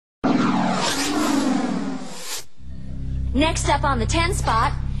Next up on the 10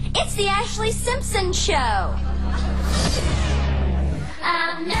 spot, it's the Ashlee Simpson Show.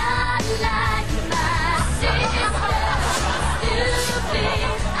 I'm not like my sister, stupid,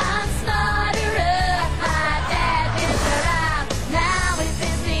 I'm smarter up, my dad gets around, now he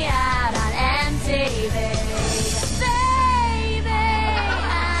sends me out on MTV. Baby,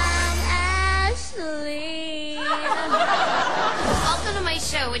 I'm Ashlee. Welcome to my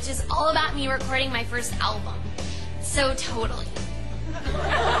show, which is all about me recording my first album. So totally.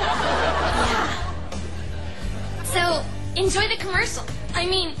 Yeah. So, enjoy the commercial. I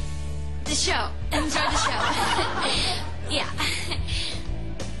mean, the show. Enjoy the show. Yeah.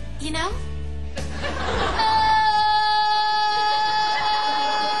 You know?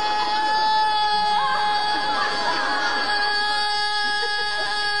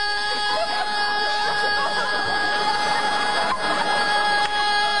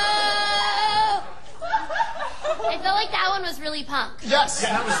 I felt like that one was really punk. Yes,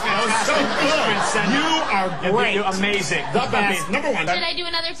 Yeah, that was so good. You are great. You're amazing. The best. Number one. Should I do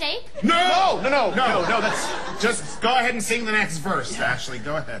another take? No. That's just go ahead and sing the next verse. Ashley,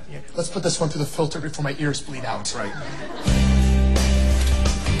 go ahead. Yeah. Let's put this one through the filter before my ears bleed out. Right.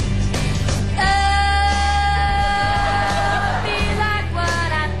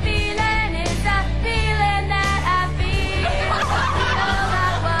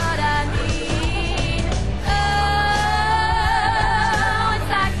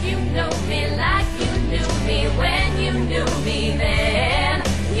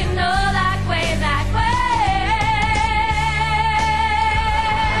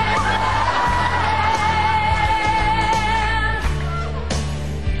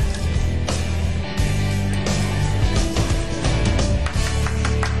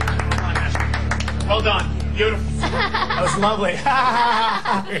 Well done. Beautiful. That was lovely.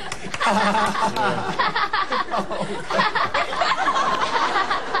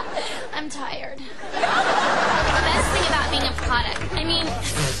 I'm tired. The best thing about being a product, I mean,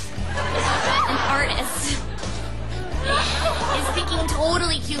 an artist, is picking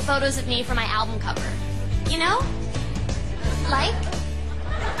totally cute photos of me for my album cover. You know? Like?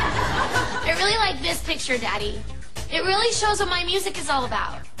 I really like this picture, Daddy. It really shows what my music is all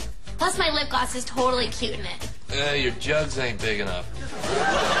about. Plus, my lip gloss is totally cute in it. Your jugs ain't big enough.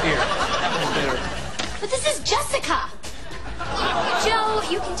 Here, that one's better. But this is Jessica. Joe,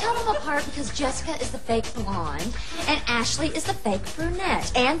 you can tell them apart because Jessica is the fake blonde, and Ashlee is the fake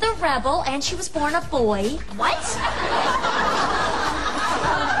brunette, and the rebel, and she was born a boy. What?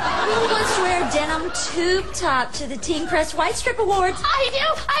 Who wants to wear denim tube top to the Teen Press White Strip Awards? I do.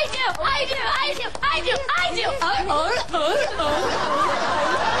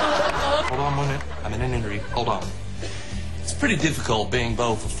 Hold on a minute. I'm in an interview. Hold on. It's pretty difficult being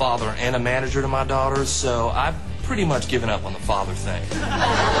both a father and a manager to my daughters, so I've pretty much given up on the father thing. Go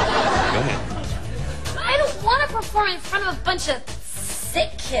ahead. I don't want to perform in front of a bunch of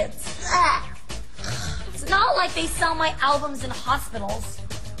sick kids. It's not like they sell my albums in hospitals.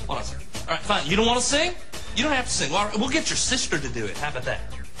 Hold on a second. All right, fine. You don't want to sing? You don't have to sing. We'll get your sister to do it. How about that?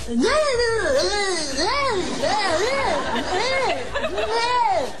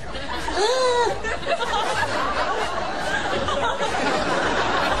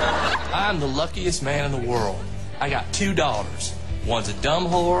 I'm the luckiest man in the world. I got 2 daughters. One's a dumb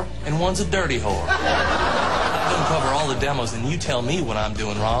whore and one's a dirty whore. I'll uncover all the demos and you tell me what I'm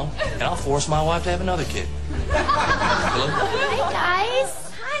doing wrong, and I'll force my wife to have another kid. Hello? Hi,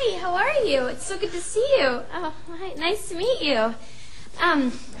 guys. Hi, how are you? It's so good to see you. Oh, hi, nice to meet you.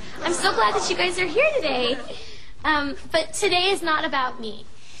 I'm so glad that you guys are here today. But today is not about me.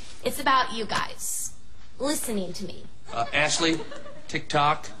 It's about you guys listening to me. Ashlee,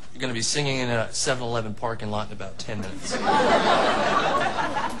 TikTok, you're going to be singing in a 7-Eleven parking lot in about 10 minutes.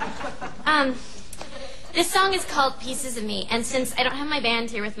 This song is called Pieces of Me, and since I don't have my band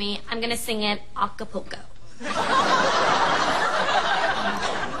here with me, I'm going to sing it a cappella.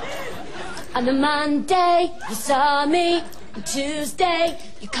 On a Monday, you saw me. On Tuesday,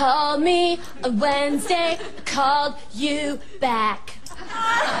 you called me. On Wednesday, I called you back.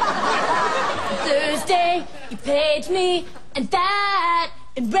 On Thursday, you paged me, and that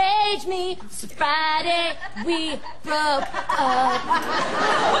enraged me. So Friday, we broke up.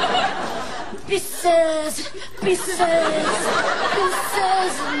 Pieces of me.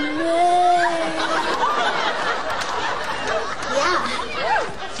 Yeah.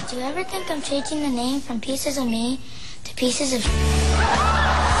 Did you ever think I'm changing the name from Pieces of Me to Pieces of...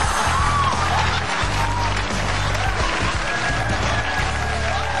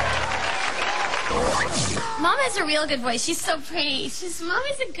 Mom has a real good voice. She's so pretty. Mom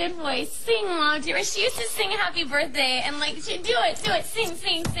has a good voice. Sing, Mom, dear. She used to sing Happy Birthday, and like, she'd do it,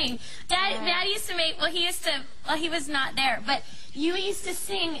 sing. Dad used to make, well, he was not there, but you used to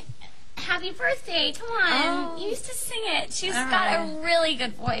sing Happy Birthday. Come on. You used to sing it. She's got a really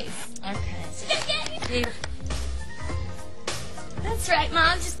good voice. Okay. That's right,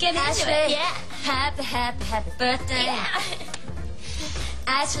 Mom. Just get into Ashlee, it. yeah. Happy birthday. Yeah.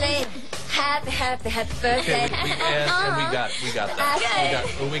 Ashlee, happy birthday. Okay, we got that. We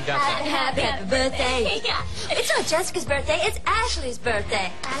got that. Happy birthday. Yeah. It's not Jessica's birthday, it's Ashlee's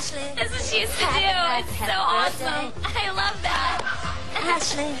birthday. Ashlee. That's what she used to do. It's so awesome. I love that.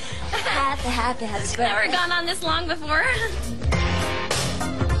 Ashlee, happy birthday. Never gone on this long before.